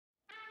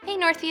Hey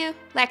Northview,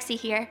 Lexi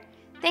here.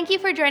 Thank you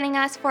for joining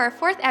us for our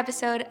fourth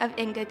episode of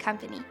In Good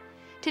Company.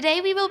 Today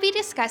we will be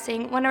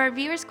discussing one of our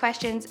viewers'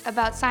 questions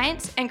about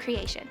science and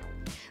creation.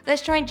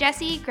 Let's join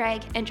Jesse,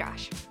 Greg, and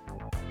Josh.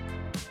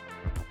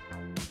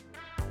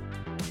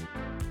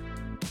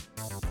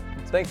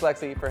 Thanks,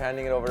 Lexi, for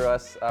handing it over to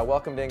us.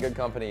 Welcome to In Good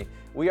Company.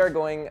 We are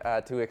going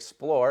to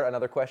explore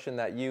another question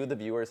that you, the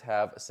viewers,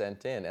 have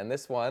sent in. And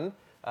this one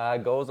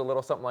goes a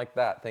little something like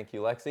that. Thank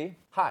you, Lexi.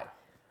 Hi.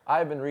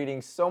 I've been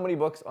reading so many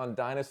books on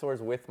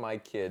dinosaurs with my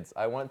kids.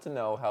 I want to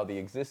know how the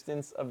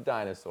existence of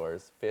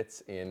dinosaurs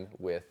fits in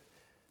with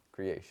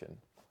creation.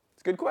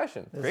 It's a good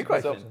question. Great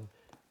question. So,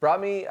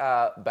 brought me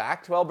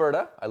back to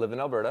Alberta. I lived in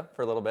Alberta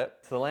for a little bit.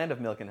 It's the land of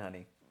milk and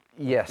honey.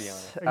 Yes,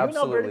 Are you an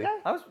Alberta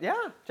absolutely. guy?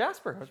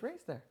 Jasper. I was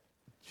raised there.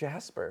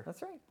 Jasper.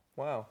 That's right.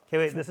 Wow. Okay,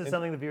 wait, this is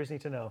something the viewers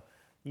need to know.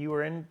 You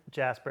were in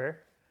Jasper,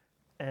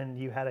 and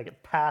you had a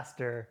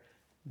pastor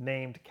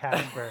named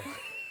Casper.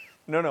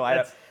 No,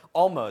 I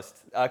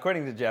almost,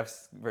 according to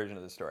Jeff's version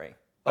of the story.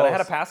 But I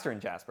had a pastor in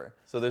Jasper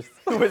So there's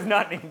who was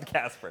not named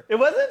Casper. It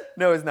wasn't?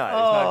 No, it's not. It's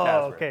not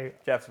Casper. Okay.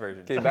 Jeff's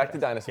version. okay. Back to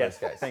dinosaurs, Yes,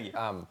 guys. thank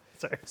you.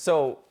 Sorry.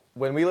 So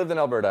when we lived in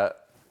Alberta,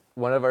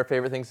 one of our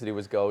favorite things to do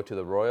was go to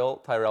the Royal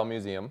Tyrrell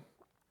Museum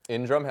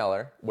in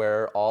Drumheller,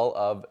 where all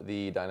of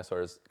the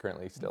dinosaurs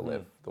currently still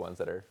live. The ones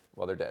that are,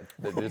 well, they're dead.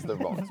 There's their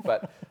bones,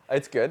 but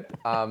it's good.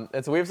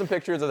 And so we have some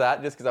pictures of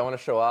that just because I want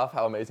to show off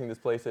how amazing this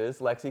place is.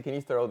 Lexi, can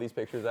you throw these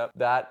pictures up?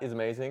 That is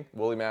amazing.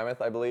 Woolly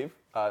mammoth, I believe.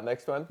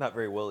 Next one. Not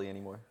very woolly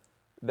anymore.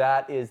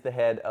 That is the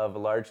head of a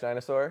large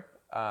dinosaur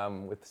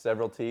with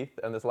several teeth.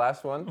 And this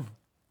last one,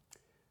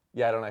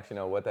 yeah, I don't actually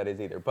know what that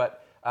is either.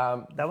 But That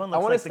one I looks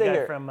want like to the guy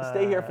here. from...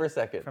 Stay here for a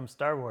second. From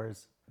Star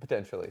Wars.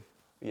 Potentially,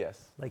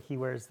 yes. Like he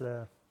wears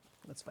the...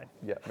 That's fine.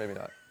 Yeah, maybe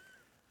not.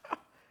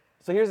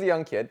 So here's a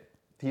young kid.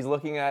 He's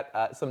looking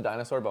at some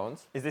dinosaur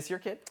bones. Is this your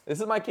kid? This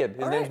is my kid.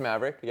 His All name's right.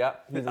 Maverick. Yeah,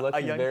 he's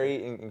young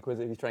very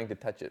inquisitive. He's trying to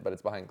touch it, but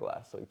it's behind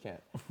glass, so he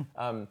can't.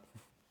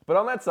 But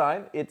on that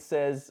sign, it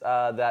says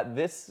that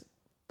this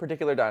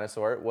particular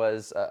dinosaur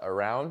was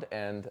around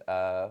and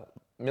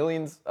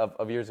millions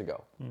of years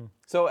ago.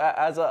 So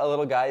as a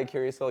little guy, a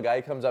curious little guy,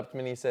 he comes up to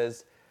me and he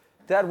says,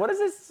 "Dad, what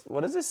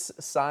does this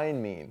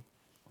sign mean?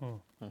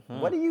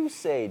 What do you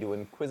say to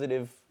an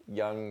inquisitive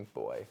young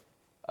boy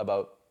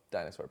about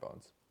dinosaur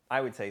bones?" I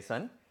would say,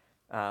 son,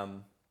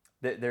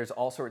 there's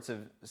all sorts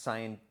of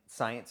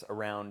science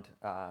around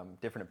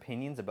different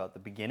opinions about the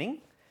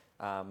beginning.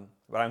 But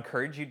I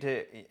encourage you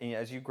to,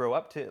 as you grow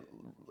up, to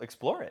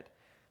explore it.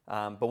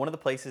 But one of the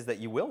places that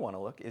you will want to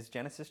look is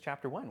Genesis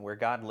chapter 1, where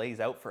God lays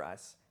out for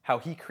us how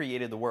he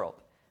created the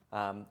world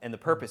and the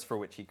purpose for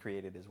which he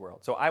created his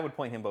world. So I would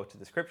point him both to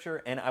the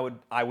scripture, and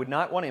I would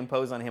not want to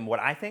impose on him what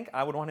I think.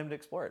 I would want him to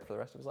explore it for the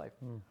rest of his life.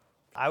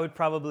 I would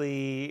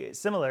probably,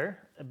 similar,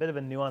 a bit of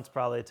a nuance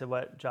probably to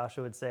what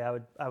Joshua would say.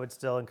 I would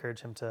still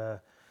encourage him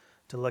to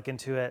look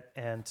into it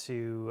and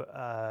to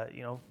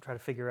try to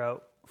figure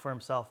out for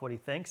himself what he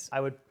thinks. I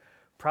would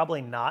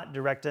probably not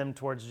direct him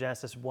towards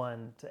Genesis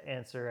 1 to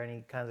answer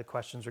any kinds of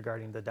questions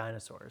regarding the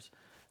dinosaurs.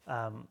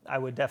 I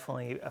would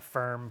definitely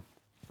affirm,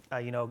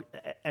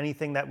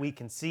 anything that we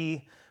can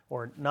see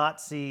or not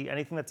see,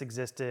 anything that's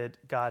existed,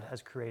 God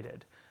has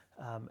created.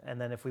 And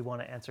then if we want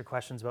to answer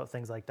questions about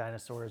things like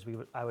dinosaurs,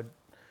 I would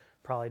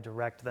probably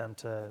direct them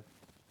to,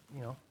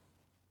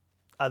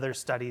 other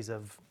studies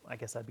of, I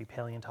guess that'd be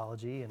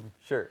paleontology and...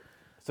 Sure.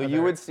 So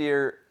you would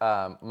steer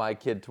my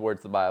kid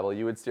towards the Bible.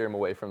 You would steer him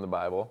away from the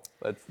Bible.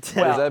 Is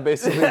that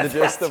basically the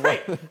gist of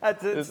what?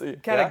 That's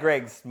kind of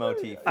Greg's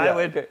motif. I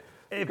would,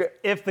 okay.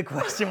 if the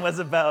question was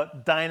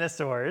about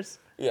dinosaurs,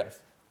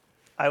 Yes.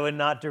 I would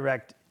not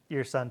direct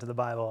your son to the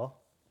Bible.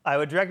 I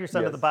would direct your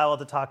son to Yes. the Bible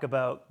to talk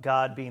about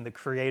God being the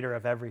creator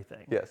of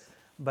everything. Yes.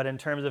 But in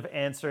terms of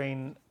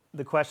answering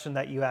the question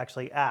that you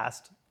actually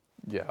asked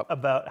Yeah.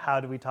 about how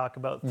do we talk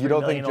about 3 You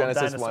don't think million-old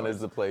Genesis 1 dinosaurs,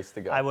 is the place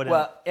to go? I wouldn't.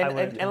 Well, I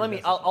wouldn't and let me,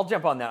 Genesis. I'll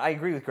jump on that. I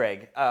agree with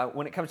Greg.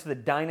 When it comes to the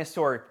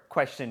dinosaur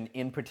question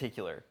in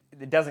particular,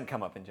 it doesn't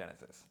come up in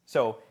Genesis.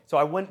 So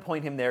I wouldn't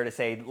point him there to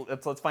say,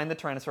 let's find the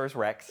Tyrannosaurus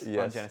Rex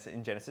Yes.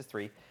 in Genesis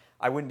 3.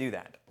 I wouldn't do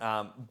that.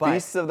 But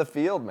Beasts of the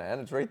field, man.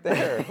 It's right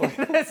there.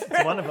 that's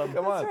right. one of them.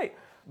 Come on. That's right.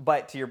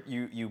 But to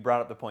you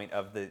brought up the point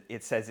of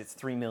it says it's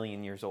 3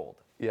 million years old.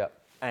 Yeah.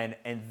 And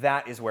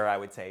that is where I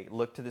would say,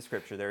 look to the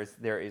scripture.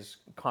 There is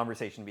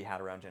conversation to be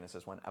had around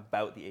Genesis 1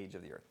 about the age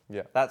of the earth.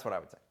 Yeah. That's what I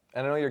would say.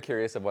 And I know you're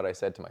curious of what I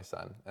said to my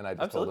son, and I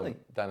just told him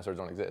Absolutely. dinosaurs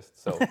don't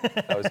exist. So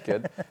that was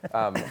good.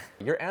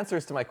 Your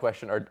answers to my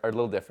question are a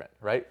little different,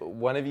 right?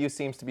 One of you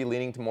seems to be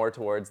leaning more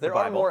towards there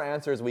are Bible. more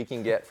answers we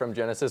can get from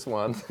Genesis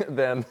 1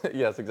 than,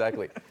 yes,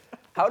 exactly.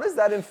 How does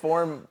that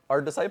inform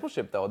our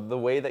discipleship, though? The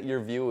way that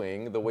you're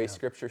viewing, the way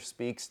Scripture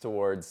speaks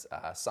towards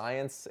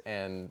science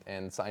and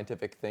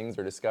scientific things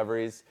or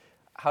discoveries,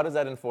 how does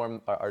that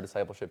inform our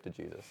discipleship to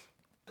Jesus?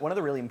 One of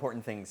the really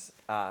important things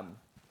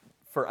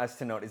for us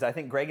to note is I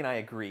think Greg and I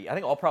agree, I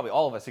think probably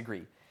all of us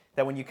agree,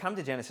 that when you come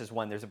to Genesis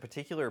 1, there's a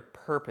particular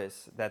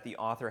purpose that the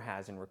author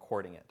has in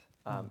recording it,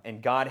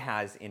 and God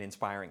has in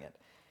inspiring it.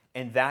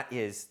 And that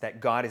is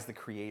that God is the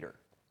creator.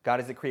 God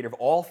is the creator of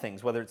all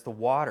things, whether it's the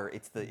water,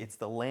 it's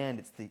the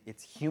land,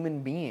 it's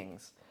human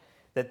beings.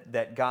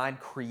 That God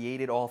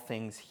created all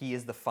things. He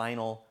is the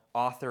final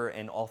author,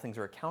 and all things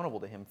are accountable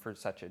to him for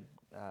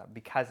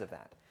because of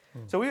that.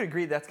 So we would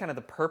agree that's kind of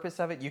the purpose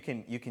of it. You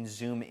can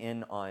zoom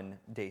in on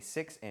day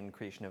 6 and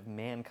creation of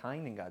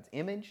mankind in God's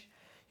image.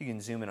 You can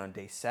zoom in on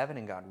day 7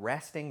 and God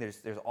resting.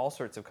 There's all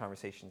sorts of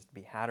conversations to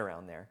be had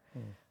around there.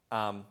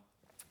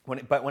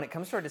 But when it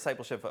comes to our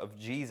discipleship of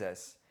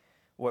Jesus,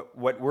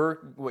 what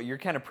you're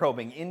kind of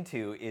probing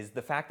into is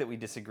the fact that we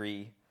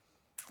disagree,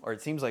 or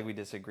it seems like we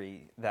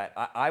disagree. That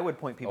I would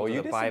point people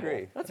to the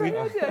Bible. That's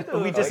right.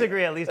 We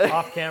disagree at least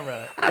off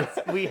camera.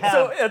 We have.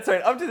 So that's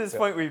right. Up to this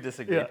point, we've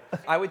disagreed. Yeah.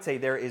 I would say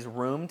there is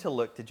room to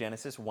look to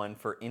Genesis 1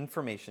 for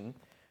information,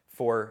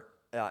 for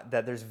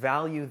that there's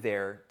value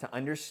there to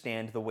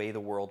understand the way the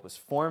world was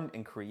formed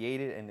and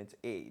created and its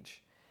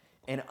age.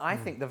 And I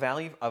think the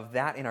value of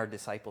that in our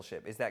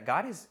discipleship is that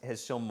God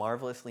has so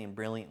marvelously and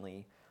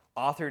brilliantly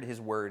authored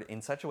his word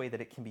in such a way that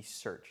it can be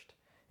searched,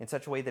 in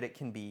such a way that it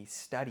can be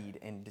studied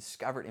and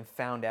discovered and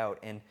found out.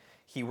 And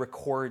he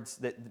records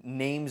that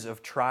names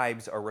of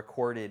tribes are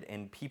recorded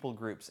and people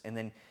groups. And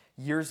then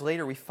years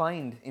later, we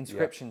find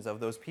inscriptions of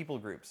those people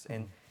groups.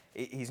 And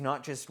he's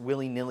not just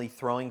willy-nilly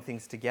throwing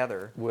things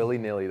together.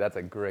 Willy-nilly, that's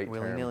a great term.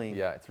 Willy-nilly.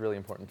 Yeah, it's a really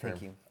important term.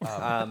 Thank you.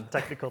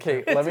 Technical.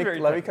 Okay, term.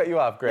 let me cut you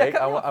off, Greg.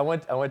 Yeah, I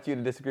want you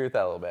to disagree with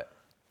that a little bit.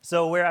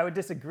 So where I would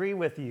disagree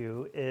with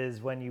you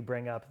is when you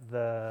bring up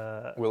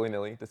the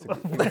Willy-nilly, disagree.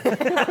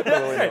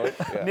 Willy-nilly,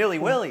 yeah.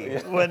 Nilly-willy.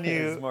 when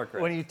is more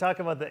correct. you talk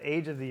about the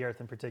age of the earth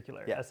in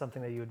particular Yeah. as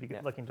something that you would be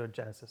Yeah. looking to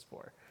Genesis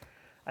for.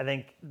 I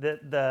think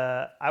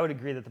that I would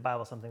agree that the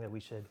Bible is something that we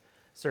should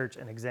search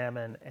and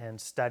examine and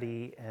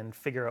study and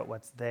figure out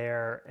what's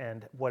there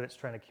and what it's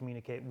trying to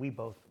communicate. We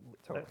both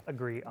Totally.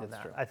 agree on That's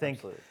that. true. I think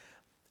Absolutely.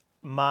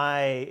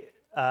 my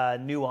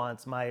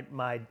nuance,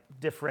 my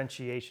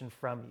differentiation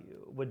from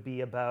you would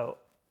be about,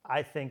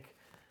 I think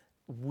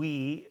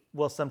we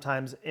will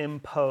sometimes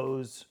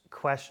impose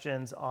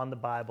questions on the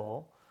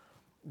Bible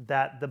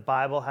that the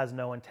Bible has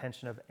no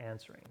intention of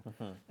answering.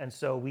 And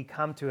so we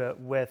come to it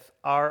with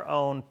our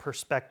own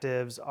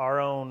perspectives, our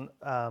own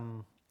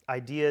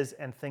ideas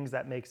and things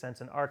that make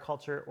sense in our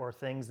culture or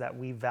things that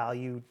we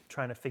value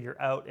trying to figure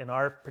out in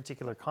our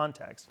particular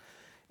context.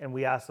 And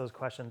we ask those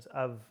questions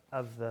of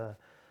the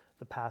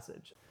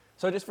passage.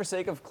 So just for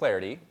sake of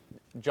clarity,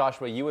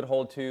 Joshua, you would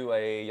hold to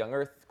a young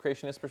earth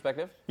creationist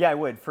perspective? Yeah, I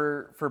would,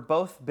 for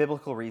both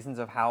biblical reasons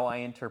of how I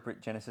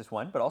interpret Genesis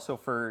 1, but also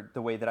for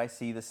the way that I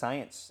see the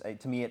science.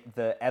 To me,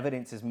 the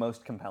evidence is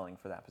most compelling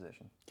for that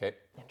position. Okay.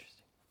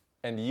 Interesting.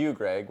 And you,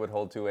 Greg, would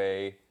hold to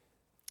a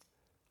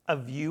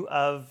view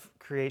of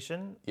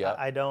creation. Yeah.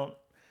 I don't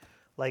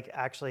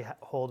actually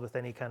hold with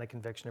any kind of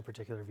conviction a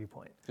particular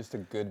viewpoint. just a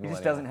good He millennial.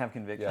 just doesn't have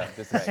conviction. Yeah,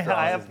 just a strong.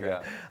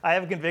 I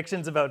have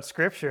convictions about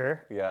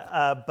scripture. Yeah,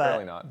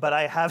 apparently not. But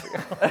I have.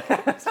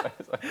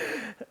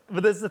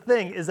 But that's the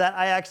thing, is that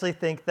I actually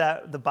think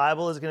that the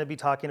Bible is going to be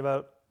talking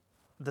about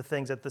the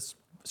things that the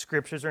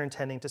scriptures are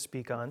intending to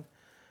speak on.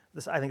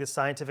 I think the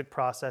scientific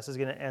process is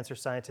going to answer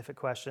scientific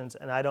questions,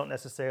 and I don't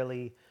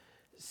necessarily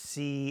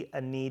see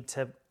a need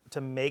to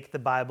make the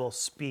Bible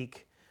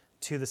speak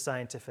to the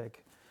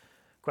scientific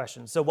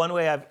questions. So one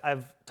way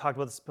I've talked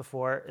about this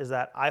before is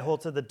that I hold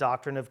to the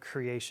doctrine of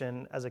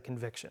creation as a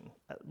conviction.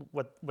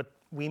 What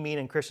we mean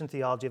in Christian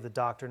theology of the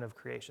doctrine of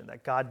creation,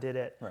 that God did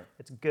it, Right.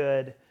 It's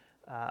good,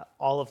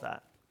 all of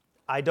that.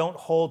 I don't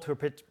hold to a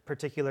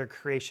particular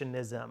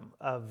creationism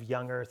of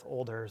young earth,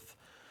 old earth.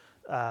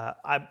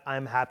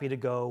 I'm happy to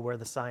go where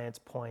the science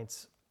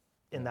points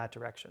in that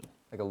direction.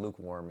 Like a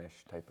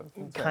lukewarmish type of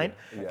thing. Kind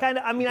Yeah. of.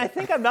 I mean, I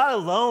think I'm not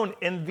alone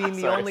in being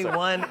the only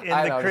one in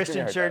I the know, I'm just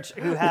Christian giving you a hard church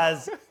who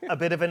has a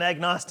bit of an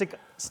agnostic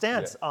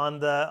stance Yeah. on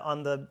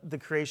the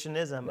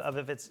creationism of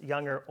if it's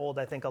young or old.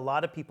 I think a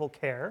lot of people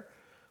care,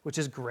 which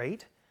is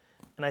great,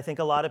 and I think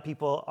a lot of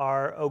people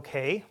are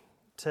okay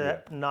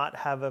to not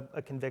have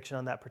a conviction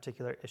on that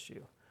particular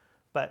issue.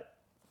 But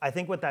I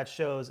think what that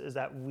shows is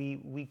that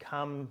we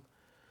come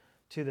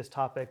to this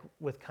topic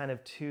with kind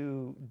of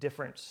two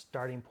different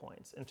starting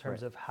points in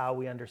terms of how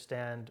we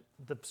understand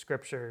the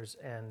scriptures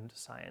and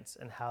science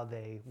and how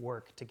they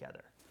work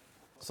together.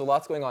 So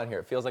lots going on here.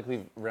 It feels like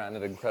we've ran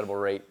at an incredible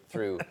rate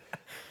through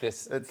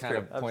this That's kind true,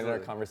 of point in our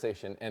absolutely.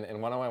 conversation. And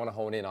what I want to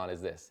hone in on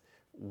is this.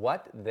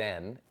 What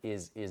then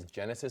is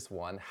Genesis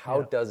 1?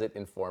 How does it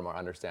inform our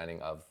understanding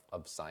of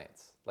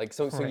science? Like,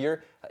 so Right.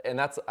 you're, and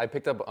that's, I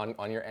picked up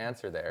on your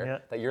answer there, Yeah.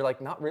 that you're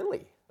like, not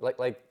really.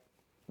 Like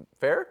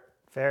fair?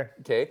 Fair?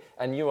 Okay,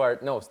 and you are,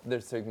 no,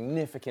 there's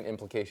significant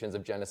implications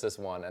of Genesis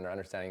 1 and our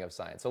understanding of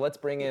science. So let's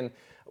bring in,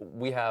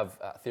 we have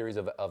theories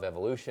of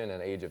evolution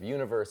and age of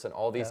universe and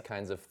all these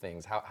kinds of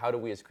things. How do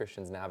we as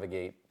Christians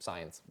navigate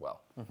science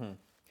well?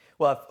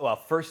 Well,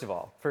 first of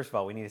all,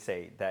 we need to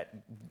say that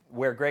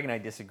where Greg and I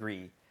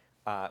disagree,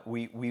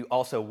 we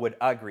also would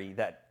agree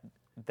that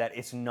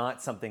it's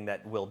not something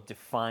that will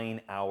define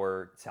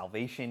our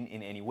salvation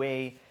in any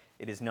way.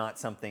 It is not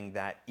something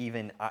that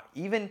even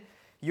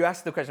You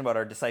asked the question about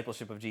our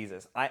discipleship of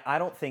Jesus. I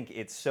don't think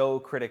it's so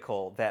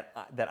critical that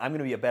I'm going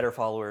to be a better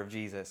follower of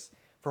Jesus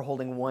for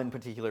holding one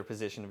particular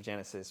position of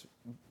Genesis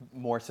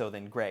more so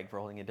than Greg for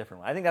holding a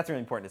different one. I think that's really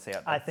important to say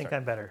at the I think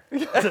start. I'm better.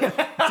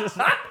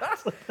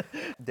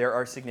 There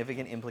are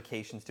significant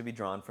implications to be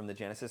drawn from the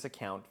Genesis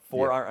account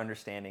for Yeah. our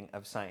understanding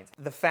of science.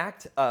 The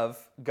fact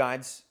of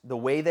the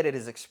way that it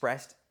is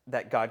expressed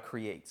that God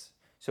creates.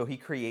 So he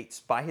creates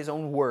by his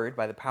own word,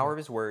 by the power of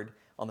his word,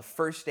 on the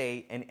first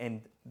day,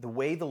 and the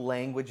way the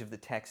language of the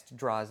text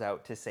draws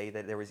out to say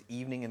that there was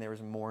evening and there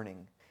was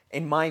morning.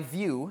 In my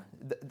view,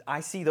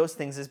 I see those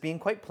things as being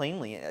quite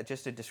plainly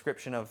just a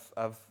description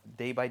of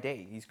day by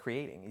day. He's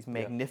creating. He's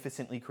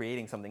magnificently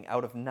creating something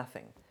out of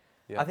nothing.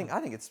 Yeah. I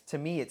think it's, to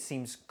me, it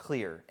seems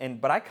clear.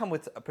 But I come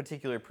with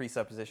particular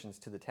presuppositions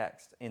to the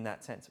text in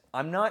that sense.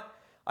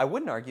 I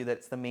wouldn't argue that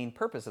it's the main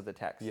purpose of the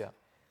text. Yeah.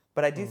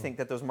 But I do think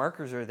that those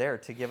markers are there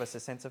to give us a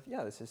sense of,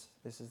 this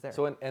is there.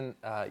 So,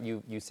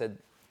 you said,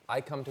 I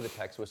come to the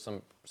text with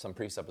some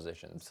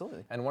presuppositions.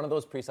 Absolutely. And one of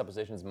those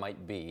presuppositions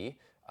might be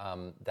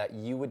that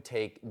you would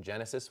take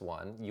Genesis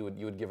 1, you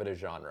would give it a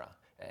genre.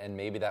 And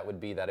maybe that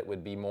would be that it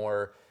would be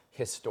more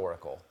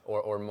historical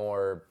or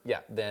more,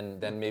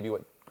 than maybe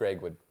what Greg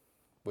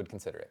would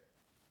consider it.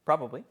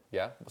 Probably.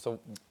 Yeah? So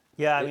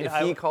Yeah, I mean,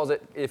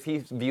 if he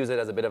views it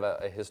as a bit of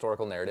a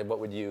historical narrative, what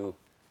would you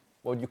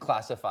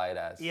classify it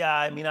as? Yeah,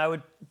 I mean, I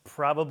would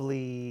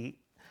probably.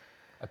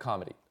 A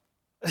comedy.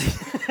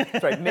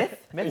 That's right. Myth?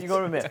 You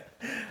go to myth.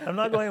 I'm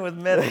not going with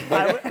myth.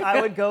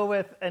 I would go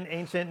with an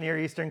ancient Near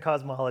Eastern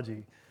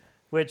cosmology,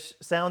 which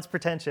sounds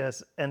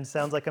pretentious and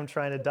sounds like I'm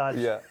trying to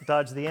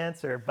dodge the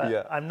answer,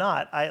 but I'm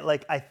not.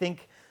 I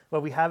think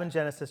what we have in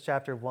Genesis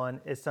chapter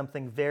 1 is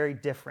something very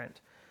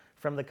different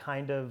from the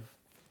kind of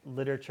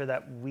literature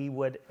that we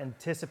would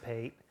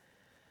anticipate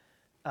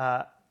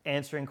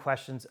answering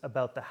questions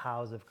about the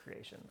hows of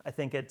creation. I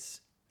think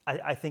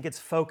it's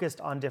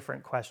focused on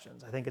different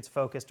questions. I think it's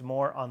focused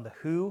more on the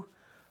who.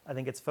 I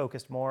think it's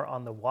focused more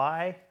on the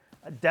why.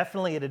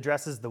 Definitely it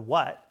addresses the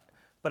what,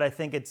 but I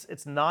think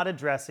it's not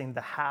addressing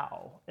the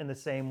how in the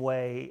same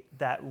way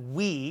that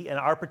we, in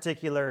our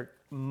particular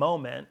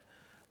moment,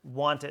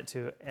 want it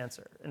to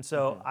answer. And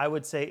so I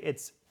would say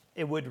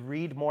it would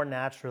read more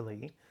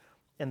naturally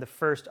in the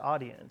first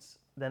audience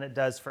than it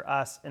does for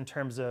us in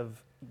terms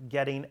of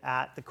getting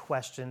at the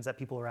questions that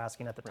people were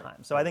asking at the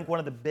time. So I think one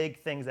of the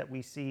big things that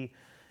we see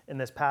in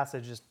this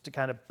passage, is to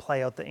kind of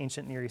play out the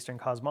ancient Near Eastern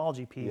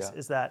cosmology piece,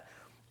 is that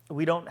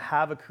we don't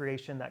have a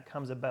creation that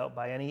comes about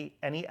by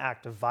any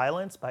act of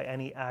violence, by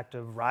any act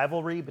of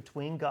rivalry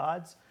between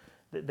gods.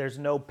 There's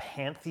no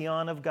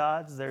pantheon of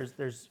gods.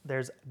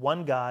 There's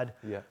one God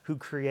who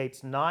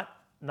creates not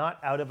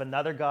out of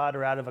another god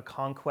or out of a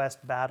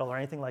conquest battle or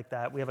anything like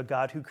that. We have a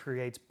God who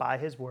creates by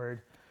his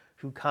word,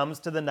 who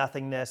comes to the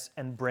nothingness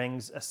and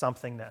brings a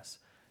somethingness.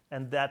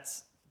 And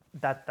that's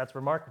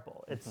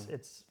remarkable.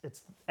 It's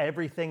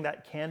everything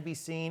that can be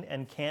seen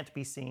and can't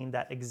be seen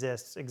that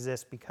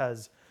exists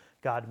because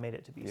God made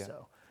it to be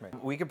so.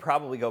 Right. We could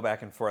probably go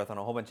back and forth on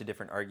a whole bunch of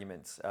different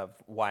arguments of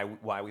why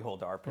we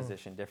hold our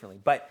position differently.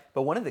 But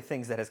one of the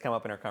things that has come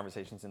up in our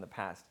conversations in the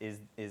past is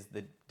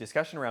the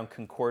discussion around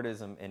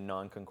concordism and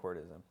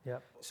non-concordism.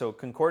 Yep. So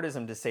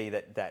concordism to say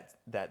that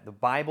the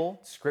Bible,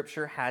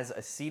 Scripture, has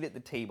a seat at the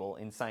table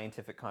in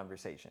scientific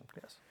conversation.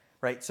 Yes.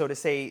 Right. So to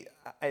say,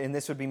 and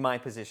this would be my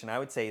position, I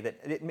would say that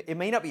it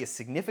may not be a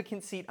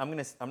significant seat. I'm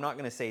not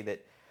going to say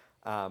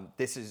that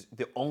this is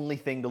the only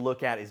thing to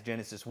look at is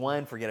Genesis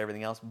 1. Forget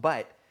everything else.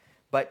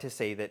 But to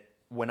say that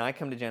when I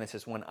come to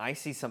Genesis 1, I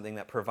see something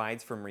that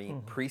provides for me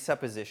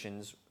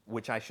presuppositions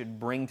which I should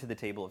bring to the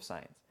table of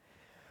science.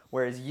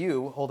 Whereas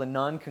you hold a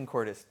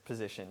non-concordist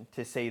position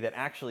to say that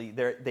actually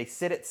they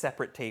sit at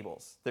separate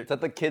tables. It's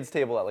at the kids'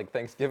 table at like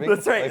Thanksgiving.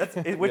 That's right.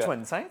 Like, Which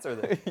one, science or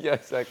the? Yeah,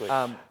 exactly.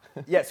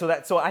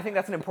 So I think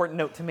that's an important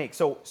note to make.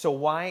 So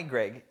why,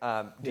 Greg,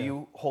 do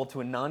you hold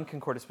to a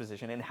non-concordist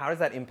position, and how does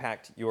that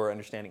impact your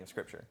understanding of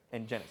Scripture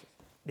and Genesis?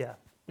 Yeah.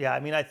 I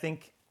mean, I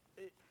think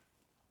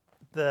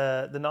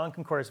the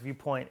non-concordist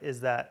viewpoint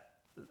is that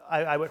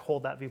I would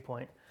hold that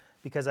viewpoint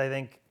because I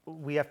think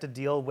we have to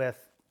deal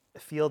with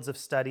fields of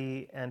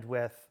study and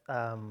with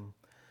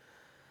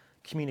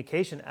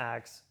communication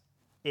acts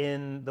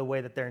in the way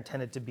that they're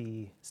intended to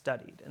be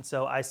studied. And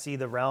so I see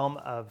the realm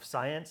of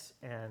science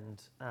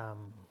and,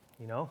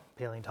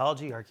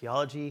 paleontology,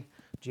 archaeology,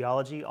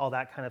 geology, all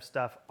that kind of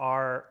stuff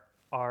are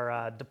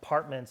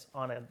departments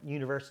on a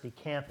university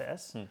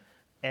campus.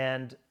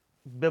 And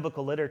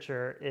biblical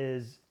literature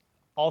is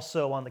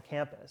also on the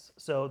campus.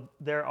 So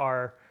there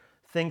are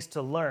things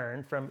to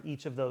learn from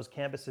each of those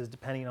campuses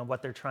depending on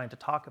what they're trying to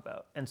talk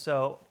about. And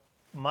so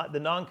the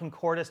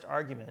non-concordist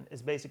argument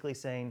is basically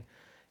saying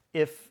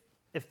if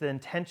the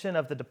intention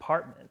of the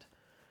department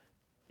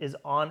is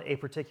on a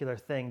particular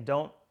thing,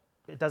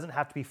 it doesn't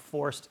have to be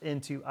forced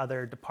into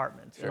other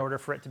departments in order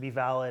for it to be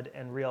valid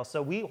and real.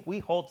 So we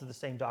hold to the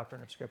same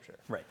doctrine of Scripture.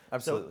 Right,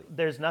 absolutely. So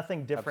there's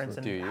nothing different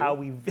Absolutely.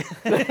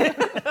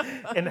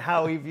 in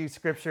how we view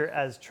Scripture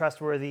as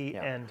trustworthy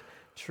and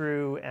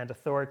true and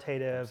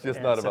authoritative just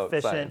and not about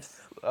sufficient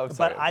science. I'm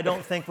sorry. But I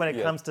don't think when it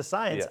Yeah. comes to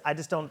science,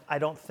 Yeah. I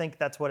don't think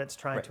that's what it's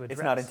trying to address.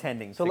 It's not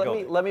intending So to go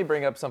there. let me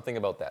bring up something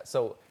about that.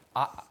 So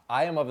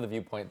I am of the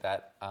viewpoint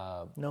that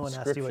No one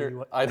asked you what you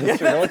want. That's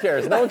true. No one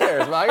cares. No one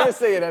cares. But I'm going to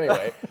say it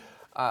anyway.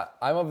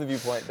 I'm of the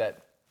viewpoint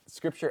that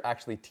Scripture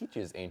actually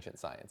teaches ancient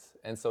science,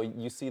 and so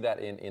you see that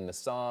in the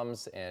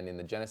Psalms and in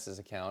the Genesis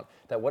account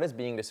that what is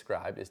being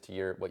described is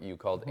to what you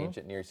called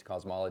ancient Near East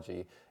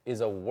cosmology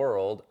is a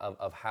world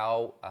of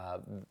how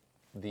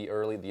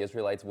the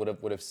Israelites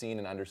would have seen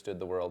and understood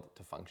the world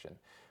to function.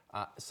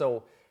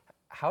 So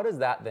how does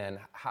that then?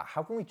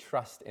 How can we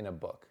trust in a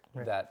book?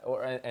 Right.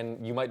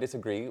 And you might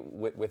disagree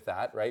with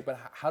that, right? But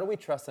how do we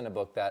trust in a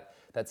book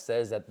that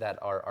says that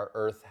our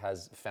Earth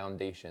has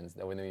foundations,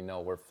 that when we know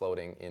we're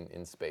floating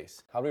in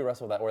space? How do we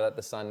wrestle with that? Or that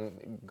the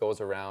sun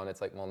goes around, it's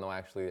like, well, no,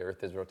 actually the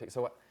Earth is rotating.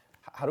 So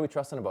how do we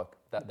trust in a book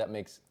that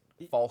makes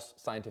false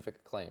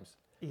scientific claims?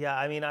 Yeah,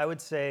 I mean, I would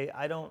say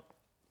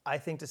I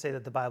think to say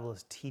that the Bible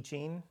is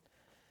teaching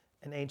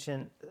an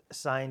ancient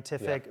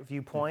scientific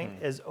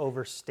viewpoint is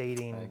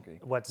overstating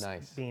what's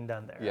Nice. being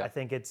done there. Yeah. I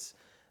think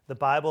the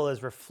Bible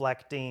is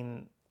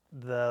reflecting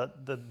the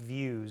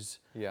views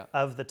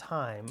of the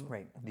time.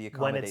 Right, the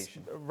When it's,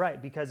 accommodation. right,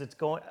 because it's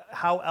going,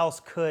 how else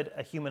could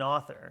a human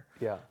author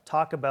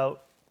talk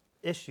about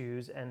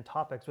issues and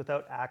topics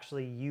without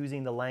actually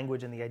using the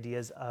language and the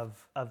ideas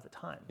of the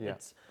time? Yeah.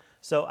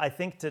 So I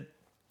think to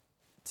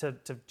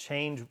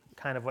change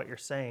kind of what you're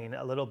saying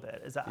a little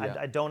bit is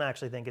I don't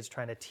actually think it's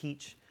trying to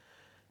teach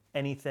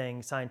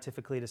anything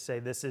scientifically to say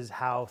this is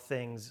how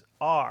things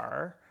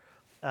are.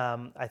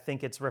 I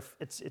think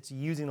it's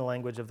using the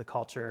language of the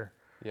culture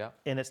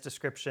in its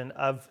description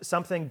of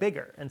something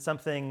bigger and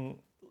something.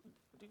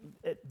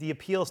 The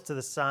appeals to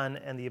the sun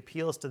and the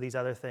appeals to these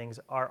other things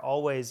are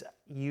always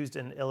used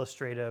in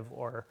illustrative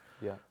or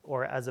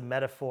as a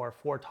metaphor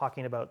for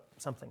talking about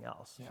something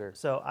else. Sure.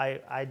 So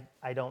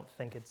I don't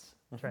think it's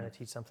trying to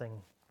teach something.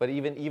 But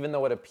even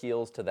though it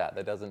appeals to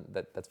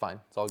that's fine.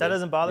 It's all good. That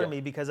doesn't bother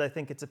me because I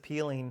think it's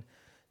appealing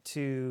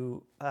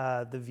to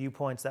the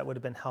viewpoints that would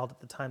have been held at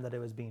the time that it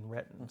was being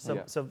written.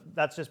 So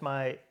that's just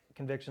my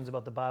convictions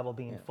about the Bible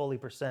being fully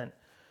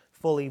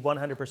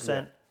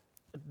 100%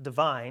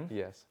 divine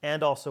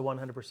and also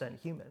 100%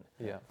 human.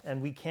 Yeah.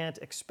 And we can't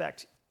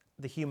expect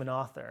the human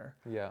author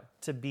Yeah.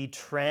 to be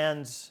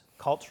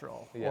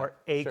transcultural or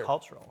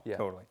acultural. Yeah.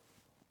 Totally.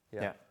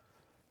 Yeah.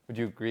 Would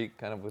you agree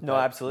kind of with No,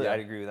 that? absolutely. Yeah. I'd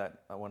agree with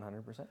that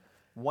 100%.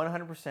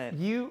 100%.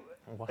 You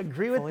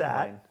agree with fully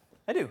that, divine.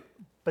 I do.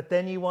 but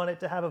then you want it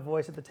to have a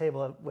voice at the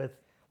table with.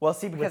 Well,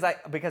 see, because I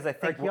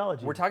think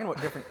archaeology. we're talking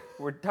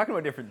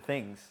about different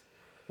things.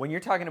 When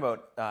you're talking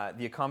about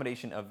the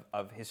accommodation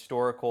of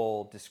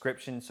historical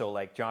description, so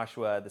like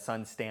Joshua, the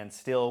sun stands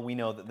still. We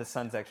know that the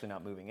sun's actually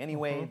not moving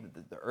anyway.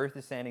 The earth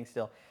is standing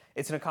still.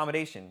 It's an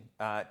accommodation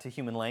to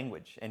human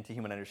language and to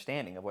human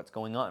understanding of what's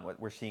going on, what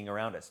we're seeing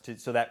around us,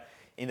 so that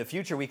in the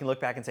future we can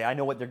look back and say, I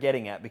know what they're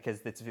getting at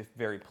because it's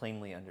very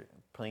plainly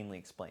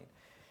explained.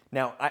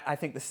 Now, I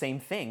think the same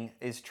thing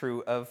is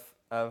true of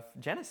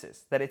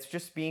Genesis, that it's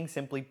just being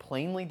simply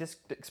plainly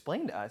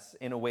explained to us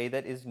in a way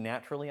that is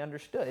naturally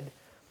understood.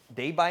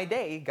 Day by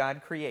day,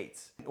 God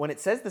creates. When it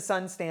says the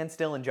sun stands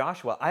still in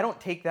Joshua, I don't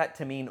take that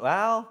to mean,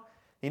 well,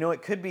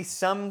 it could be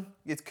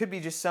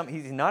just some,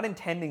 he's not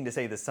intending to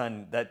say the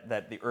sun,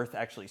 that the earth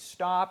actually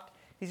stopped.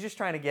 He's just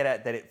trying to get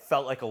at that it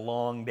felt like a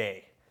long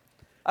day.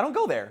 I don't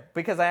go there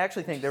because I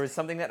actually think there was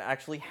something that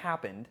actually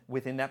happened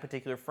within that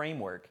particular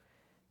framework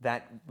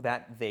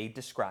that they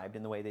described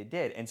in the way they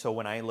did. And so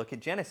when I look at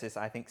Genesis,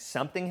 I think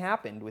something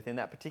happened within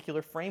that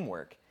particular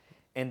framework.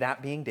 And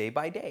that being day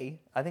by day,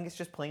 I think it's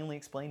just plainly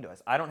explained to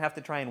us. I don't have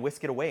to try and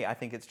whisk it away. I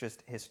think it's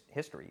just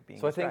history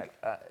being described.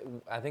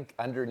 I think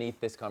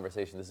underneath this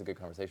conversation, this is a good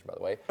conversation, by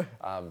the way,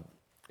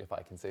 if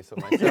I can say so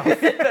myself.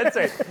 That's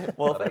right.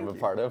 Well, that I'm a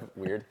part of.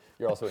 Weird.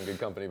 You're also in good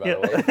company, by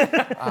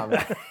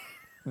the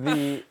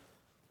way.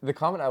 The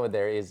comment I would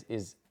there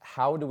is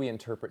how do we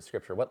interpret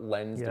Scripture? What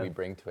lens do we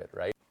bring to it,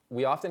 right?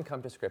 We often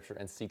come to Scripture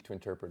and seek to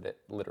interpret it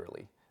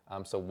literally.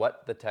 So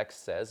what the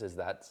text says is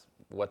that's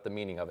what the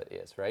meaning of it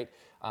is, right?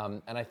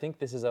 And I think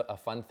this is a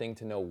fun thing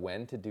to know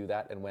when to do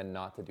that and when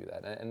not to do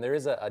that. And there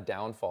is a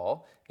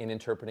downfall in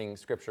interpreting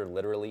Scripture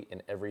literally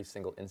in every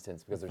single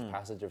instance because there's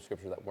passages of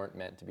Scripture that weren't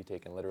meant to be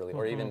taken literally.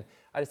 Or even,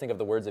 I just think of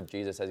the words of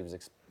Jesus as he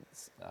was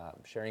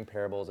sharing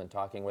parables and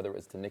talking, whether it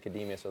was to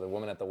Nicodemus or the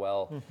woman at the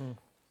well.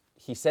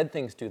 He said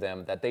things to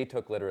them that they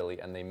took literally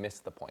and they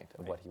missed the point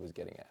of what he was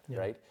getting at,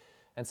 right?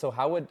 And so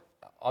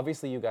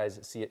obviously you guys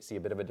see a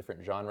bit of a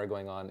different genre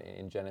going on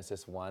in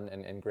Genesis 1,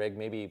 and Greg,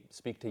 maybe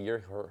speak to your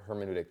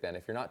hermeneutic then.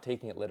 If you're not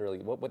taking it literally,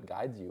 what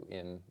guides you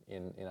in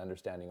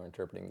understanding or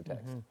interpreting the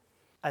text?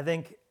 I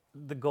think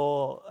the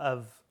goal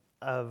of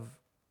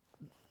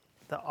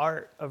the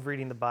art of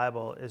reading the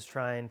Bible is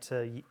trying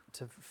to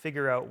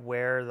figure out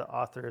where the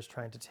author is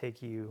trying to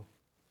take you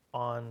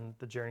on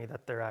the journey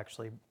that they're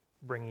actually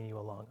bringing you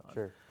along on.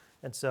 Sure.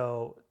 And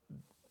so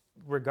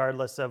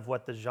regardless of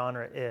what the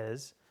genre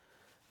is,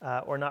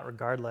 or not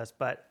regardless,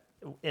 but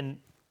in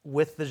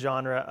with the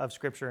genre of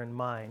scripture in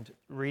mind,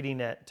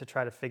 reading it to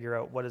try to figure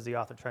out what is the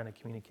author trying to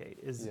communicate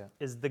is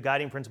the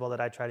guiding principle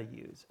that I try to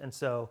use. And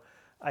so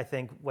I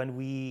think when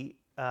we,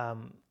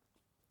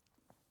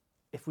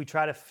 if we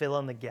try to fill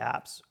in the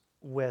gaps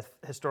with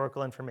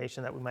historical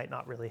information that we might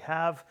not really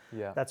have,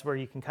 that's where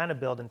you can kind of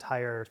build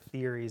entire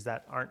theories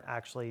that aren't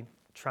actually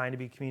trying to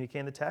be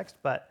communicating the text.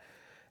 But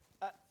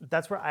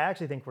that's where I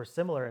actually think we're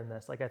similar in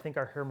this. Like, I think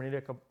our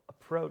hermeneutic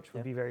approach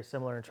would be very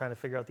similar in trying to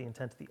figure out the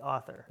intent of the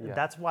author. And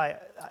that's why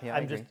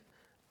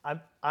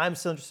I'm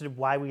so interested in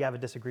why we have a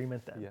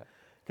disagreement then.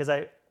 Because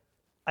I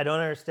don't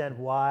understand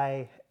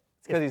why.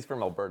 It's because he's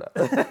from Alberta.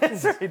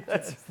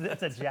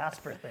 That's a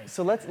Jasper thing.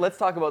 So let's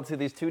talk about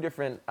these two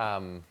different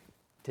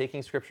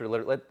taking scripture.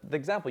 The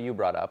example you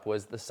brought up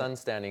was the sun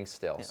standing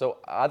still. Yeah. So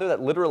either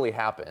that literally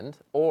happened,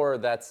 or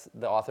that's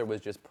the author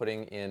was just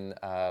putting in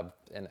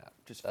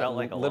just felt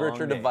like a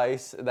literature long day.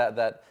 Device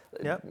that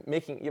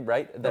making you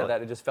right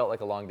that it just felt like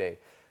a long day.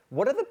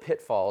 What are the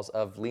pitfalls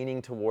of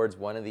leaning towards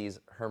one of these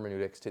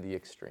hermeneutics to the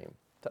extreme?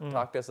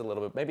 Talk to us a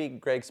little bit. Maybe,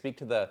 Greg, speak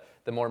to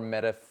the more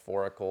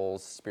metaphorical,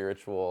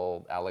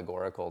 spiritual,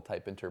 allegorical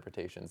type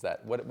interpretations.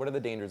 What are the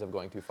dangers of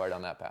going too far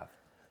down that path?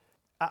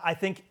 I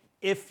think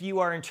if you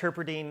are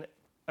interpreting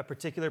a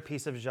particular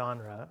piece of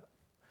genre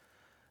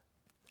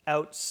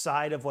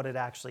outside of what it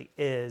actually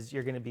is,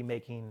 you're going to be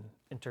making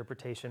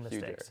interpretation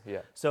mistakes.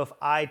 So if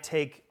I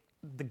take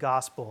the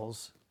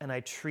Gospels and I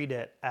treat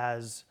it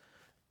as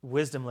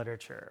wisdom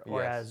literature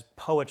or as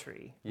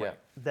poetry,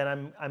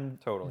 then I'm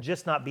totally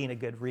just not being a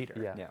good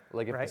reader.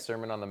 Like if the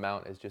Sermon on the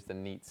Mount is just a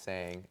neat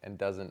saying and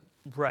doesn't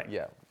so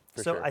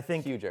sure. I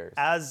think huge errors.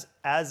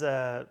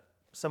 as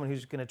someone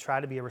who's going to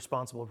try to be a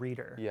responsible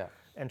reader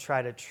and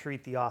try to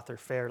treat the author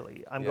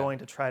fairly, I'm going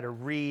to try to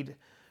read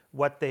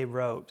what they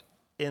wrote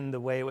in the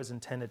way it was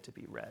intended to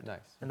be read. Nice.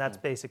 And that's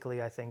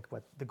basically, I think,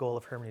 what the goal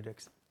of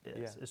hermeneutics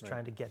is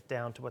trying to get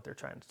down to what they're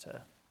trying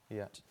to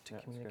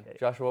communicate.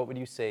 Joshua, what would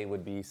you say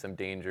would be some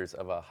dangers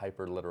of a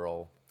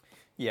hyperliteral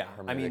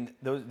hermeneutic? I mean,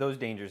 those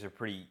dangers are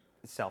pretty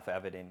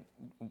self-evident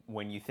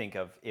when you think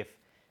of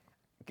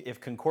if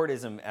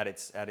concordism at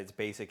its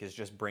basic is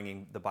just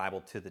bringing the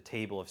Bible to the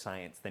table of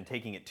science, then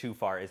taking it too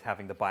far is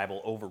having the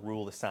Bible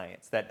overrule the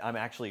science. That I'm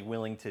actually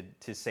willing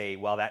to say,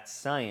 well, that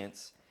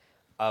science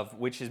of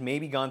which has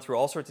maybe gone through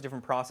all sorts of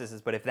different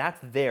processes, but if that's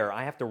there,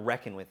 I have to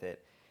reckon with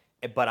it.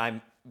 But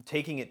I'm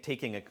taking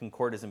a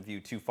concordism view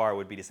too far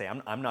would be to say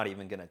I'm not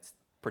even going to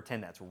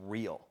pretend that's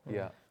real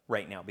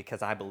right now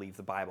because I believe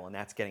the Bible, and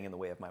that's getting in the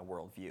way of my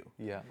worldview.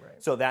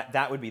 So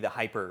that would be the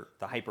hyper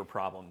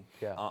problem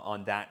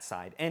on that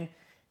side,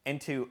 and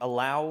to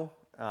allow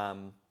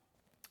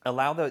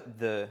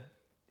the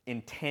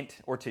intent,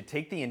 or to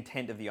take the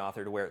intent of the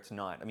author to where it's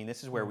not. I mean,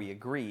 this is where we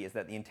agree, is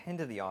that the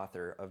intent of the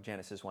author of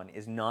Genesis 1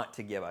 is not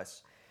to give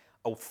us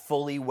a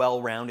fully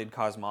well-rounded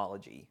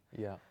cosmology.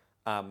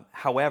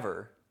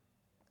 However,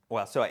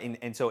 so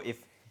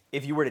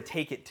if you were to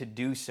take it to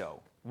do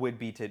so, would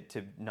be to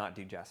not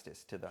do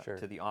justice to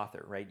the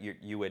author, right?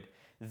 You would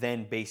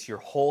then base your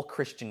whole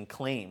Christian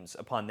claims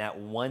upon that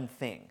one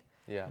thing.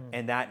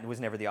 And that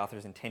was never the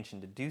author's intention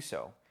to do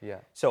so.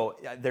 So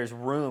there's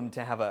room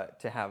to have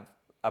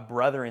a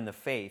brother in the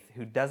faith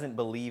who doesn't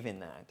believe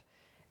in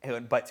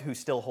that, but who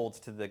still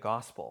holds to the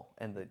gospel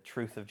and the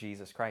truth of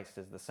Jesus Christ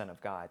as the Son of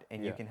God.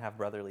 And you can have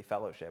brotherly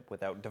fellowship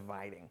without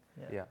dividing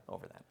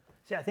over that.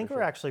 See, I think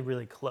we're actually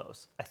really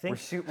close. I think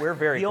we're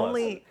very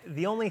close.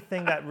 The only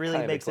thing that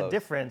really makes a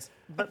difference,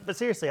 but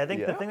seriously, I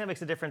think the thing that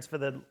makes a difference for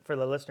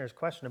the listener's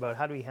question about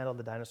how do we handle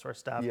the dinosaur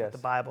stuff with the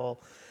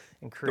Bible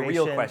and creation,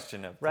 the real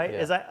question of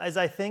is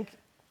I think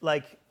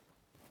like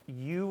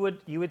you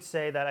would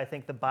say that I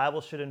think the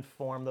Bible should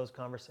inform those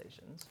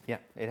conversations.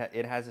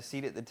 It has a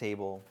seat at the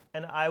table.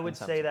 And I would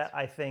say that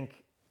I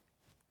think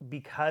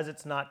because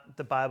it's not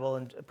the Bible,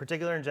 in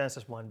particular in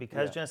Genesis 1,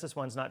 because Genesis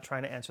 1 is not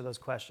trying to answer those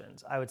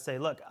questions, I would say,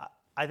 look,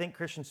 I think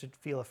Christians should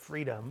feel a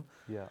freedom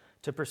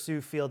to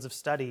pursue fields of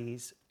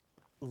studies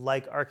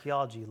like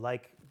archaeology,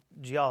 like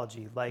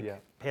geology,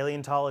 like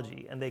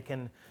paleontology, and they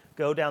can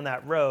go down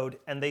that road,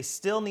 and they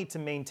still need to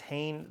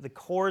maintain the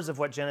cores of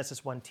what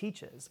Genesis 1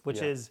 teaches,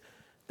 which is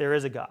there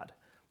is a God,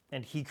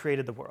 and he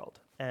created the world,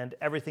 and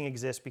everything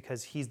exists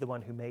because he's the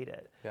one who made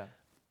it.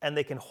 And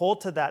they can hold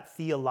to that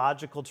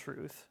theological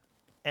truth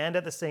and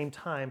at the same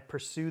time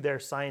pursue their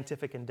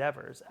scientific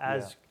endeavors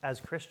as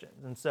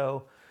Christians. And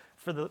so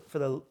for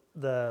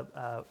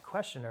the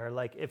questioner,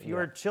 like if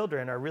your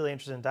children are really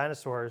interested in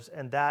dinosaurs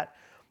and that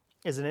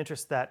is an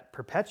interest that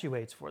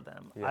perpetuates for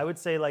them, I would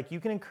say like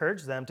you can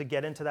encourage them to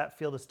get into that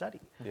field of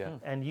study.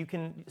 And you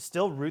can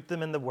still root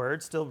them in the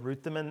Word, still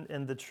root them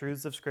in the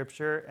truths of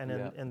Scripture and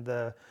in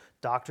the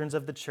doctrines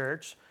of the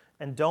church.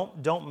 And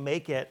don't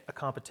make it a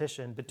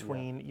competition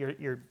between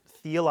your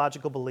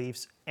theological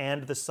beliefs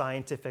and the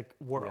scientific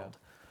world,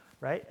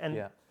 right?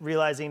 And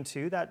realizing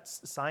too that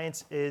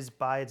science is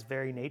by its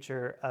very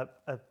nature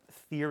a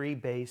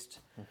theory-based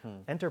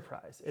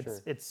enterprise.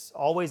 It's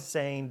always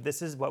saying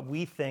this is what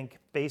we think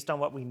based on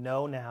what we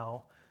know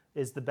now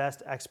is the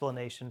best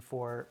explanation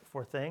for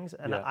things.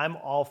 And Yeah. I'm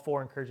all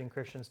for encouraging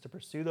Christians to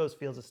pursue those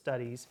fields of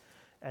studies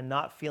and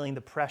not feeling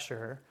the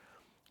pressure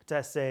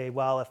to say,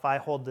 well, if I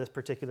hold this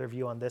particular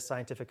view on this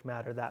scientific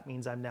matter, that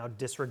means I'm now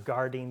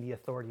disregarding the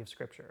authority of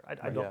Scripture.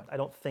 I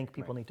don't think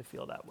people need to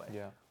feel that way.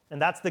 Yeah.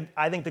 And that's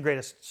I think the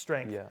greatest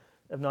strength Yeah.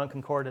 of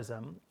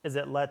non-concordism is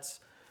it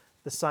lets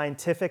the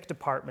scientific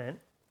department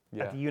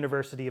Yeah. at the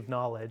University of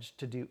Knowledge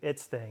to do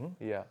its thing,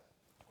 Yeah.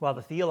 while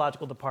the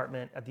theological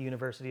department at the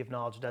University of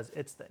Knowledge does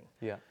its thing.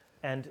 Yeah.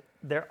 And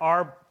there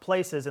are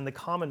places in the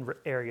common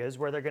areas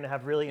where they're going to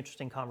have really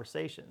interesting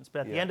conversations.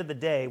 But at the Yeah. end of the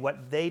day,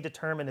 what they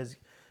determine is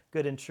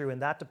good and true in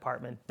that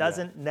department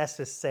doesn't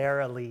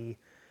necessarily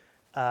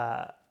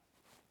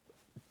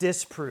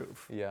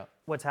disprove Yeah.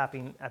 what's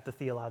happening at the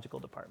theological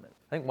department.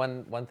 I think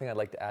one thing I'd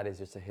like to add is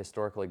just a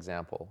historical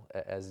example,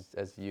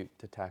 as you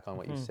to tack on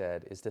what you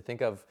said, is to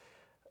think of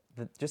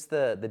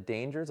the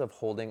dangers of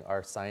holding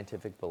our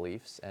scientific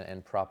beliefs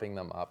and propping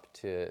them up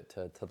to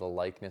the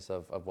likeness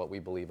of what we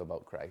believe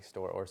about Christ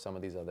or some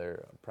of these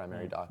other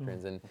primary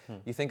doctrines. And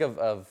you think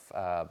of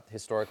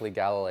historically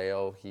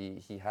Galileo,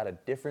 he had a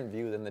different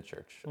view than the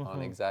church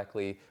on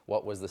exactly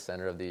what was the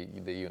center of the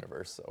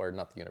universe, or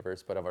not the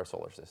universe, but of our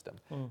solar system.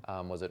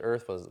 Was it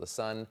Earth? Was it the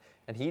sun?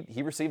 And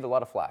he received a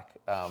lot of flack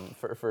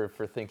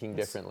for thinking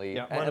differently.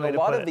 yeah, And a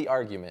lot of the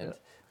argument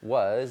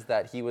was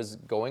that he was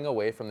going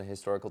away from the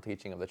historical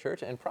teaching of the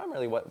church and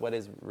primarily what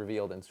is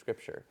revealed in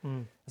Scripture.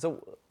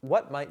 So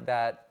what might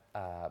that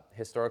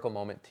historical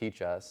moment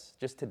teach us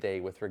just today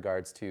with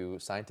regards to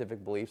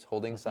scientific beliefs,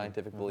 holding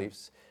scientific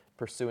beliefs,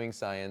 pursuing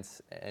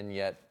science, and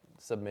yet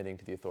submitting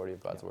to the authority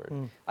of God's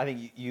word? I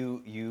think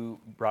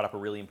you brought up a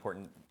really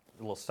important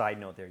little side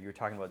note there. You were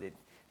talking about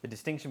the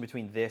distinction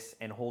between this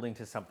and holding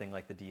to something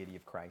like the deity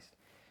of Christ.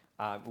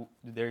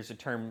 There's a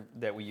term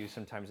that we use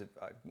sometimes,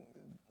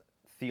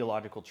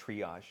 theological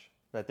triage,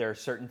 that there are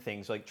certain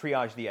things, like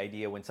triage, the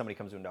idea when somebody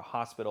comes into a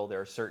hospital,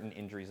 there are certain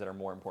injuries that are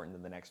more important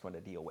than the next one to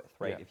deal with,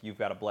 right? Yeah. If you've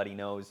got a bloody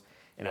nose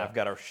and Yeah. I've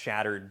got a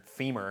shattered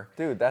femur,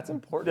 Dude, that's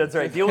important. that's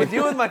right. Deal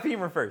with my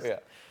femur first.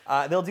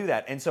 Yeah. They'll do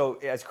that. And so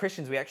as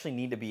Christians, we actually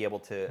need to be able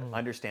to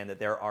understand that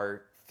there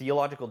are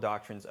theological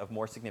doctrines of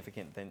more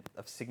significance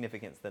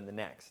than the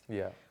next.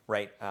 Yeah.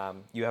 Right?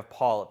 You have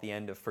Paul at the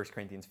end of 1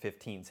 Corinthians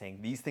 15 saying,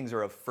 these things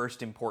are of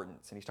first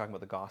importance. And he's talking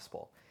about the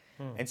gospel.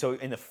 And so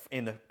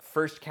in the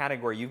first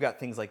category, you've got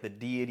things like the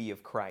deity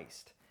of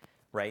Christ,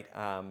 right?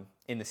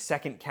 In the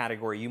second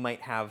category, you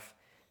might have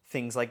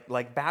things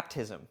like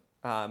baptism,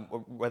 or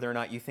whether or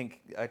not you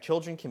think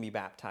children can be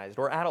baptized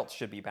or adults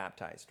should be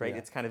baptized, right? Yeah.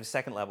 It's kind of a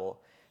second level.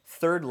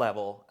 Third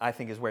level, I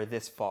think, is where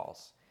this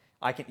falls.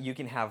 You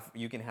can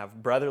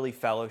have brotherly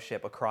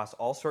fellowship across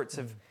all sorts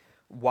of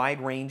wide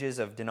ranges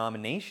of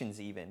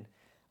denominations, even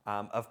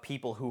of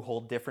people who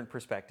hold different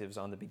perspectives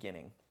on the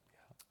beginning.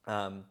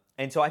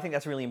 And so I think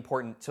that's really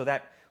important, so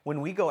that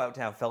when we go out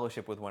to have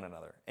fellowship with one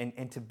another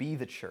and to be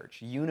the church,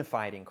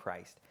 unified in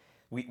Christ,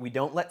 we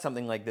don't let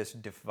something like this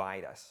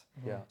divide us.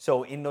 Yeah.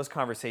 So in those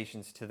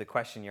conversations, to the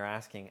question you're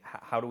asking,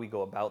 how do we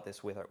go about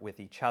this with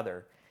each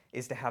other,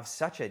 is to have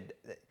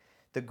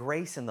the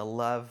grace and the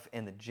love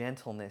and the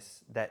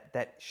gentleness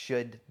that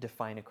should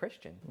define a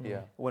Christian.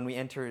 Yeah. When we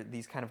enter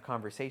these kind of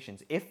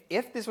conversations.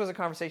 If this was a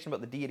conversation about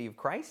the deity of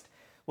Christ,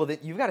 well, then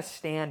you've got to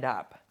stand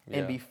up and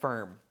Yeah. be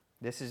firm.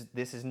 This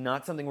is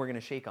not something we're going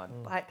to shake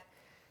on. But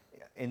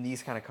in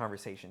these kind of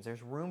conversations,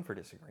 there's room for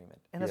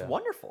disagreement. And that's Yeah.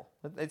 wonderful.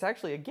 It's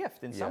actually a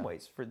gift in some Yeah.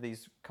 ways for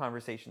these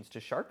conversations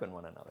to sharpen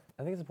one another.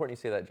 I think it's important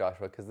you say that,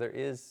 Joshua, because there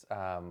is,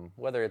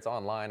 whether it's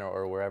online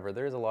or wherever,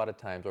 there's a lot of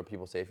times where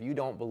people say, if you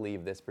don't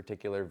believe this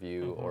particular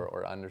view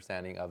or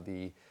understanding of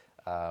the,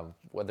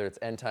 whether it's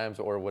end times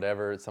or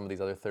whatever, some of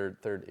these other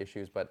third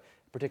issues, but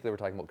particularly we're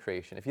talking about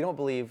creation. If you don't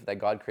believe that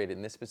God created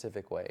in this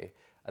specific way,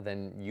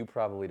 then you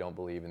probably don't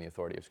believe in the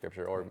authority of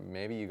Scripture, or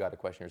maybe you got to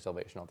question your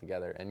salvation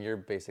altogether, and you're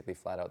basically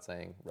flat out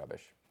saying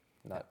rubbish.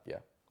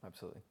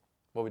 Absolutely.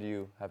 What would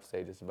you have to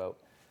say just about?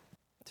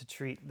 To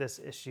treat this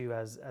issue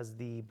as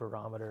the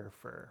barometer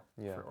for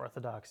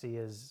orthodoxy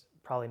is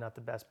probably not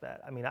the best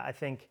bet. I mean, I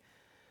think,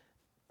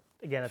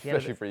 again, at the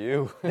Especially for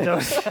you. end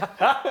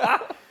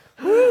of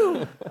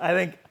I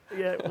think,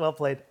 yeah, well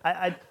played.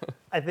 I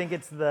think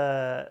it's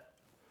the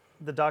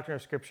doctrine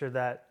of Scripture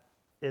that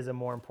is a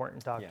more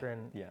important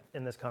doctrine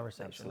in this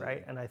conversation, Absolutely.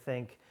 right? And I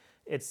think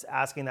it's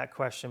asking that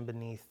question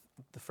beneath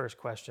the first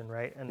question,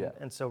 right? And Yeah.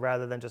 and so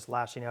rather than just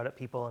lashing out at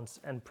people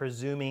and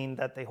presuming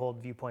that they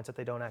hold viewpoints that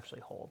they don't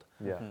actually hold,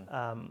 Yeah.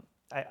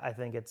 I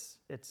think it's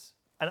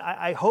and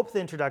I hope the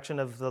introduction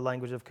of the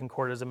language of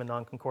concordism and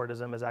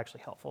non-concordism is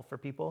actually helpful for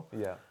people.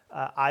 Yeah.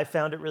 I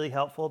found it really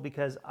helpful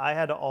because I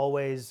had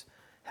always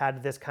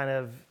had this kind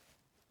of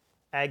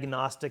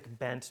agnostic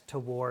bent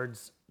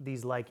towards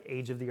these like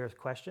age of the earth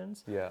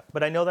questions. Yeah.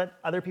 But I know that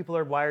other people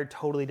are wired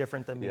totally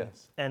different than me.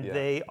 Yes. And Yeah.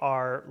 they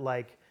are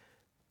like,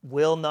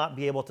 will not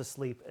be able to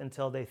sleep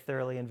until they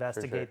thoroughly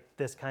investigate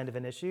this kind of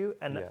an issue.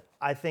 And Yeah.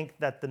 I think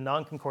that the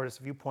non-concordist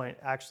viewpoint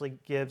actually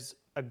gives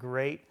a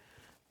great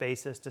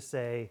basis to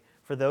say,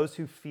 for those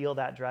who feel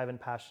that drive and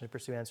passion to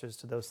pursue answers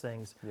to those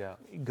things, Yeah.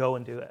 go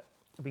and do it.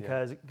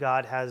 because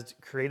God has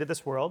created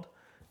this world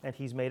and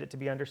he's made it to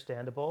be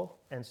understandable.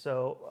 And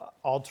so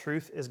all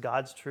truth is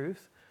God's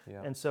truth.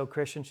 Yeah. And so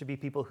Christians should be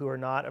people who are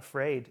not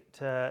afraid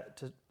to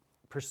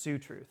pursue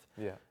truth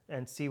Yeah.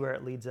 and see where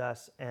it leads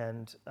us.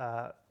 And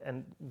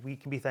we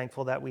can be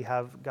thankful that we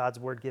have God's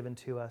word given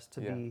to us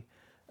to be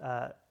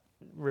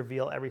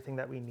reveal everything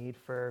that we need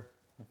for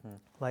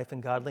life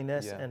and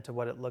godliness and to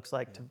what it looks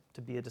like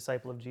to be a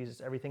disciple of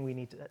Jesus. Everything we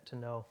need to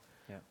know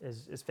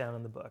is found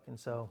in the book. And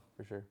so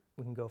For sure.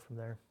 we can go from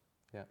there.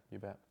 Yeah, you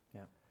bet.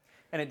 Yeah.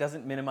 And it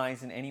doesn't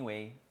minimize in any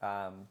way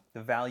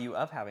the value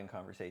of having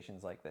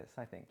conversations like this,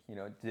 I think. You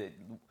know,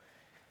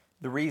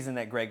 the reason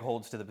that Greg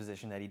holds to the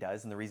position that he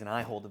does and the reason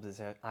I hold the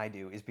position I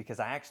do is because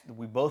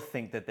we both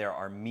think that there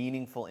are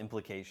meaningful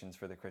implications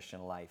for the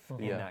Christian life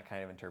in that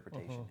kind of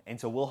interpretation. And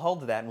so we'll hold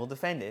to that and we'll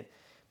defend it,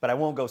 but I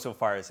won't go so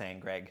far as saying,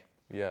 Greg,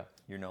 you're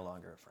no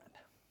longer a friend.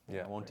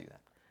 Yeah. I won't do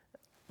that.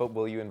 But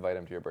will you invite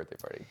him to your birthday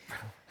party?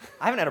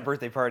 I haven't had a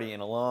birthday party in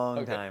a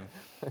long time.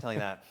 I'm telling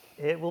you that.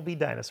 It will be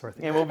dinosaur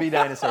themed. It will be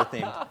dinosaur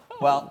themed.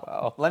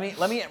 Well, let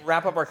me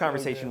wrap up our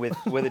conversation with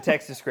a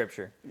text of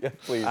scripture. Yeah,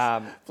 please.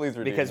 Please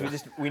redeem Because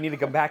this. we need to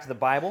come back to the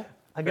Bible.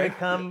 I'm going to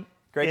come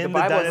Greg, in the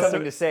Bible has dinosaur-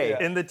 something to say.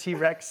 in the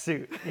T-Rex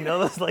suit. You know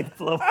those like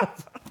blow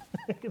ups?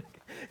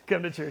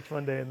 Come to church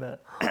one day in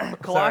that.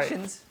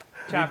 Colossians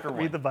chapter 1.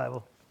 Read the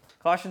Bible.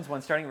 Colossians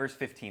 1, starting at verse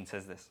 15,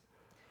 says this.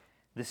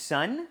 The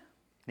Son,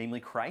 namely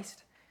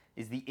Christ,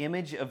 is the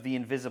image of the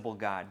invisible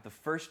God, the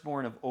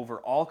firstborn of over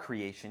all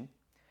creation.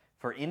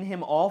 For in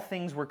him all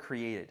things were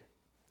created,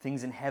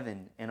 things in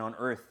heaven and on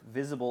earth,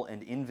 visible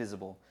and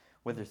invisible,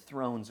 whether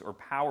thrones or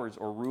powers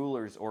or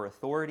rulers or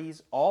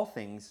authorities, all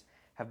things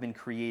have been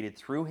created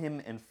through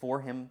him and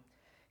for him.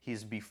 He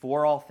is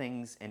before all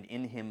things, and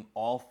in him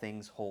all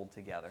things hold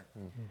together.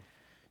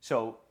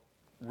 So,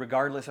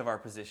 regardless of our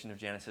position of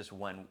Genesis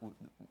 1,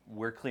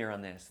 we're clear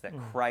on this, that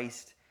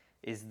Christ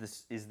is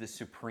the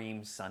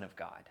supreme Son of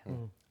God,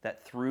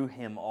 that through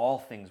him all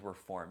things were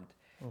formed,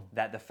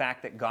 that the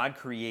fact that God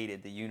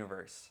created the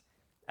universe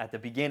at the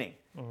beginning,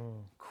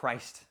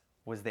 Christ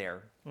was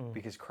there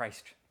because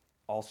Christ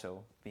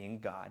also, being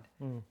God,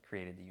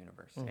 created the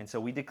universe. And so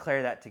we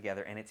declare that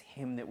together, and it's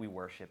him that we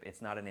worship.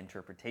 It's not an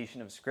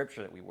interpretation of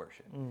Scripture that we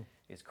worship.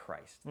 It's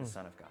Christ, the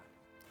Son of God.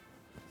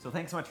 So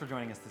thanks so much for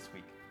joining us this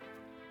week.